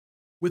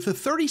With the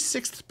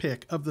 36th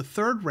pick of the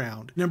third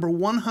round, number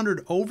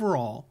 100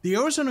 overall, the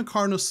Arizona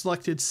Cardinals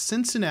selected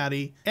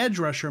Cincinnati edge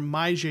rusher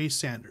Myjai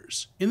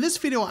Sanders. In this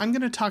video, I'm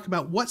going to talk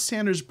about what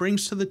Sanders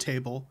brings to the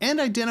table and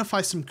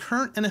identify some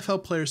current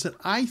NFL players that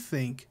I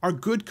think are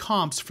good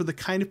comps for the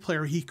kind of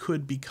player he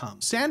could become.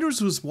 Sanders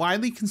was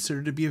widely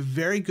considered to be a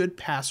very good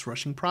pass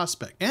rushing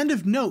prospect, and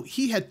of note,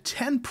 he had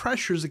 10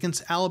 pressures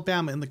against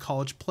Alabama in the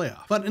college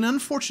playoff, but an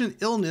unfortunate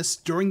illness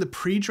during the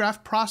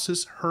pre-draft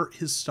process hurt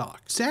his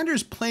stock.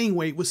 Sanders' playing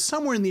weight was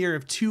somewhere in the area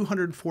of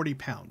 240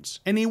 pounds,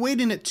 and he weighed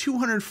in at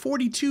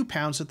 242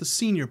 pounds at the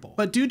Senior Bowl.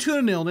 But due to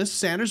an illness,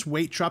 Sanders'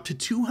 weight dropped to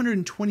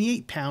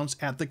 228 pounds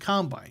at the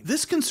Combine.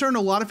 This concerned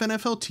a lot of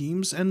NFL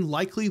teams and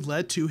likely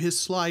led to his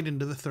slide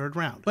into the third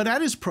round. But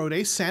at his pro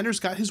day, Sanders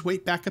got his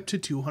weight back up to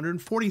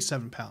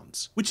 247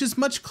 pounds, which is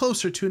much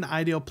closer to an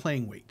ideal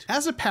playing weight.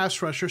 As a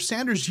pass rusher,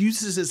 Sanders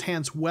uses his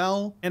hands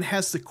well and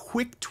has the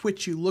quick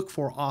twitch you look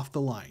for off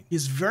the line.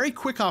 He's very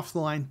quick off the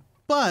line,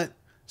 but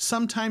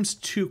sometimes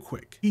too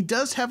quick. He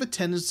does have a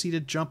tendency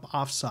to jump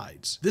off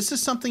sides. This is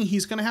something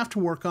he's going to have to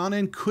work on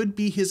and could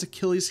be his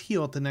Achilles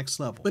heel at the next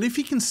level. But if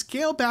he can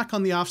scale back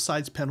on the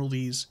offsides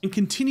penalties and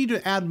continue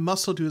to add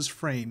muscle to his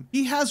frame,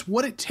 he has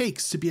what it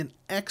takes to be an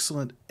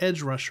excellent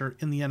edge rusher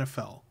in the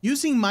NFL.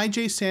 Using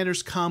Myjai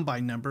Sanders'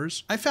 combine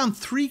numbers, I found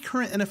 3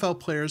 current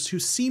NFL players who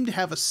seem to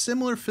have a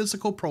similar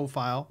physical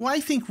profile, who I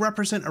think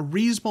represent a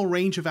reasonable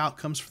range of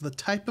outcomes for the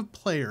type of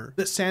player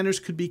that Sanders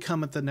could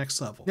become at the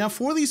next level. Now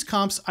for these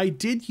comps, I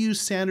did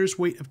use Sanders'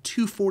 weight of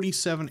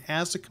 247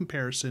 as a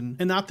comparison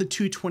and not the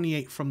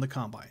 228 from the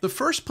combine. The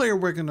first player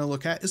we're going to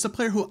look at is a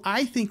player who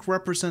I think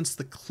represents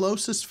the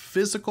closest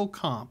physical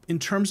comp in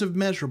terms of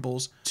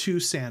measurables to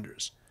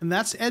Sanders, and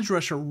that's edge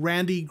rusher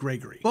Randy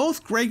Gregory.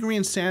 Both Gregory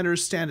and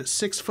Sanders stand at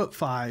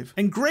 6'5",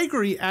 and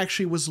Gregory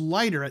actually was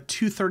lighter at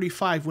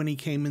 235 when he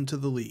came into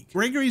the league.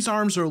 Gregory's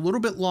arms are a little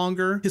bit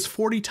longer, his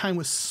 40 time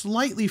was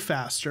slightly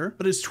faster,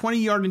 but his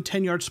 20-yard and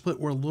 10-yard split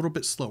were a little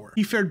bit slower.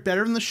 He fared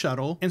better in the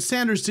shuttle, and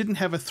Sanders didn't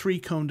have a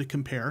 3-cone to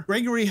compare.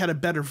 Gregory had a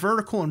better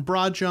vertical and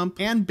broad jump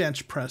and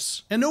bench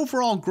press, and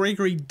overall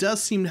Gregory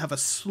does seem to have a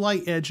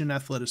slight edge in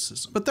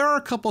athleticism. But there are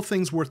a couple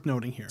things worth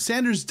noting here.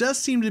 Sanders does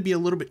seem to be a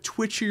little bit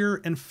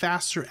twitchier and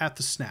faster at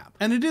the snap,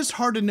 and it is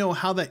hard to know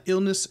how that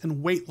illness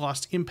and weight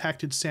loss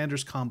impacted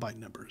Sanders' combine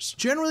numbers.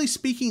 Generally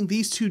speaking,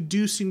 these two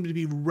do seem to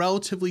be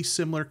relatively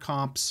similar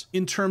comps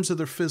in terms of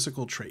their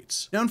physical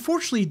traits. Now,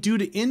 unfortunately, due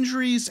to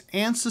injuries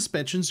and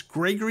suspensions,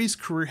 Gregory's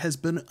career has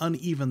been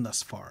uneven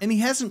thus far, and he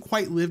hasn't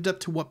quite lived up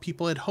to what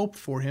people had hoped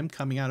for him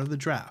coming out of the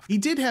draft. He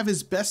did have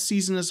his best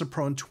season as a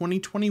pro in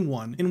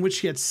 2021, in which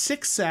he had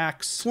 6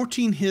 sacks,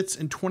 14 hits,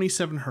 and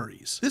 27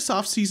 hurries. This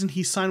offseason,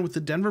 he signed with the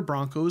Denver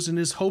Broncos and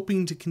is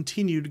hoping to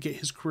continue to get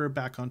his career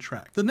back on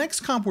track. The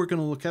next comp we're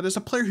going to look at is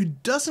a player who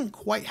doesn't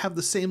quite have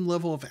the same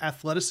level of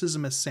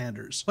athleticism as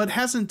Sanders, but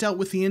hasn't dealt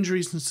with the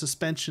injuries and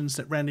suspensions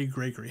that Randy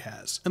Gregory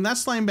has, and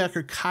that's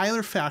linebacker Kyler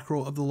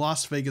Fackrell of the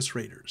Las Vegas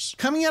Raiders.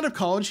 Coming out of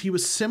college, he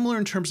was similar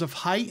in terms of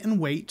height and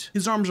weight.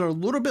 His arms are a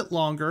little bit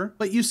longer,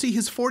 but you see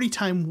his 40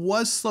 time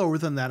was slower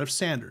than that of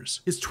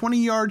Sanders. His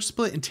 20-yard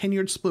split and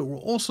 10-yard split were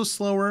also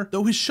slower,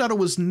 though his shuttle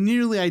was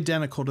nearly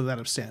identical to that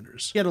of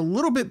Sanders. He had a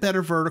little bit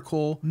better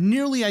vertical,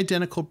 nearly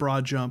identical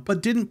broad jump,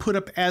 but didn't put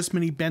up as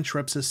many bench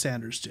reps as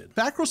Sanders did.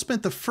 Fackrell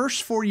spent the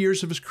first 4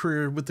 years of his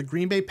career with the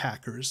Green Bay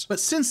Packers, but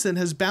since then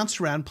has bounced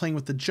around playing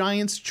with the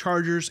Giants,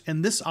 Chargers,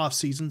 and this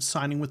offseason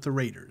signing with the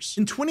Raiders.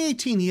 In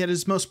 2018, he had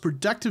his most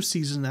productive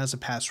season as a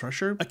pass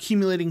rusher,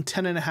 accumulating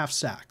 10.5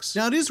 sacks.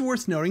 Now, it is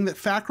worth noting that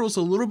Fackrell's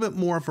a little bit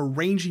more of a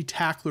rangy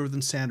tackler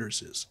than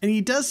Sanders is, and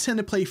he does tend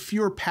to play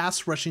fewer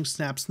pass rushing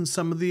snaps than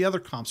some of the other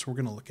comps we're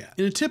going to look at.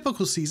 In a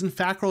typical season,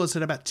 Fackrell is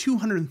at about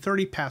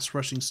 230 pass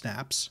rushing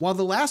snaps, while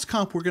the last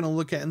comp we're going to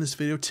look at in this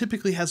video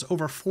typically has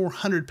over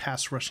 400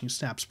 pass rushing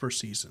snaps per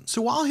season.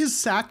 So while his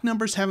sack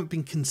numbers haven't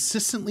been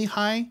consistently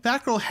high,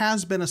 Fackrell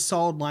has been a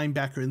solid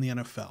linebacker in the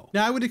NFL.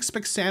 Now, I would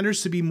expect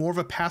Sanders to be more of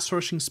a pass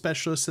rushing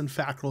specialist than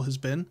Fackrell has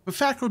been, but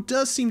Fackrell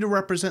does seem to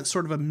represent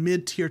sort of a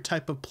mid-tier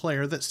type of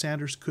player that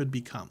Sanders could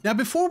become. Now,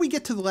 before we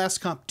get to the last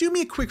comp, do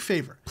me a quick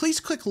favor. Please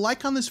click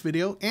like on this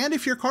video, and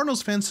if you're a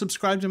Cardinals fan,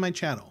 subscribe to my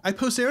channel. I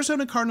post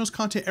Arizona Cardinals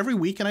content every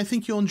week, and I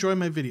think you'll enjoy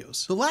my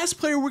videos. The last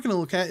player we're going to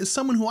look at is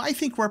someone who I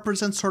think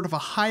represents sort of a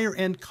higher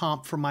end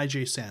comp for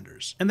Myjai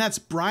Sanders, and that's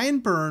Brian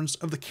Burns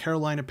of the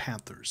Carolina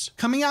Panthers.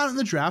 Coming out in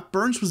the draft,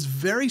 Burns was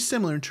very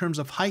similar in terms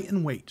of height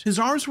and weight. His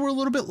arms were a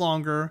little bit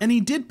longer, and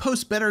he did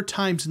post better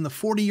times in the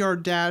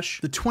 40-yard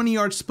dash, the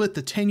 20-yard split,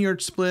 the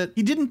 10-yard split.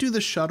 He didn't do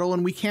the shuttle,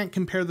 and we can't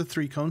compare the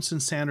 3-cone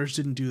since Sanders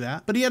didn't do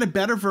that, but he had a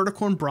better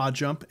vertical and broad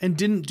jump and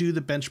didn't do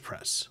the bench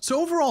press.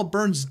 So overall,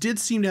 Burns did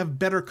seem to have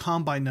better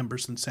combine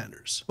numbers than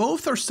Sanders.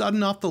 Both are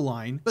sudden off the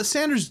line, but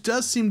Sanders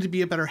does seem to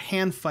be a better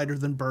hand fighter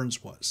than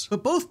Burns was.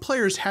 But both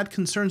players had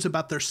concerns concerns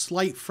about their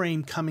slight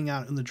frame coming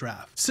out in the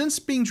draft. Since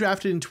being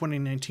drafted in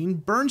 2019,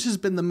 Burns has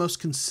been the most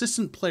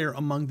consistent player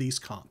among these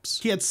comps.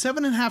 He had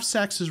 7.5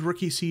 sacks his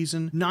rookie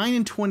season, 9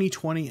 in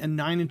 2020, and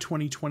 9 in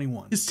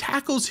 2021. His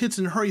tackles, hits,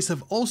 and hurries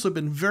have also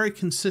been very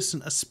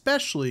consistent,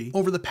 especially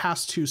over the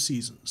past 2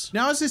 seasons.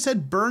 Now, as I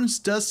said, Burns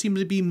does seem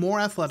to be more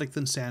athletic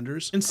than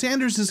Sanders, and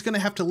Sanders is going to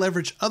have to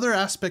leverage other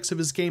aspects of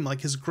his game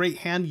like his great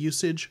hand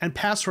usage and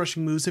pass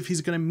rushing moves if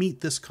he's going to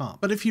meet this comp.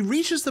 But if he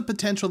reaches the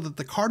potential that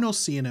the Cardinals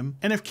see in him,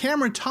 and if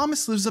Cameron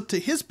Thomas lives up to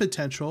his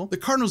potential, the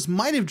Cardinals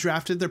might have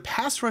drafted their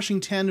pass rushing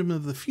tandem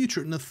of the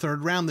future in the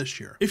 3rd round this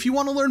year. If you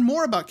want to learn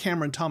more about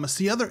Cameron Thomas,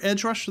 the other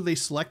edge rusher they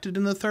selected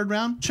in the 3rd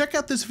round, check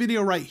out this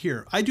video right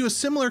here. I do a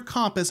similar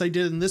comp as I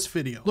did in this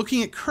video,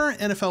 looking at current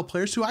NFL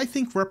players who I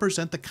think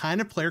represent the kind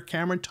of player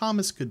Cameron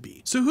Thomas could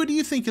be. So who do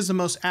you think is the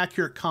most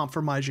accurate comp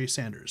for Myjai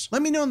Sanders?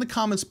 Let me know in the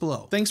comments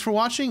below. Thanks for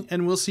watching,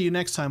 and we'll see you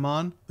next time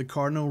on The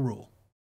Cardinal Rule.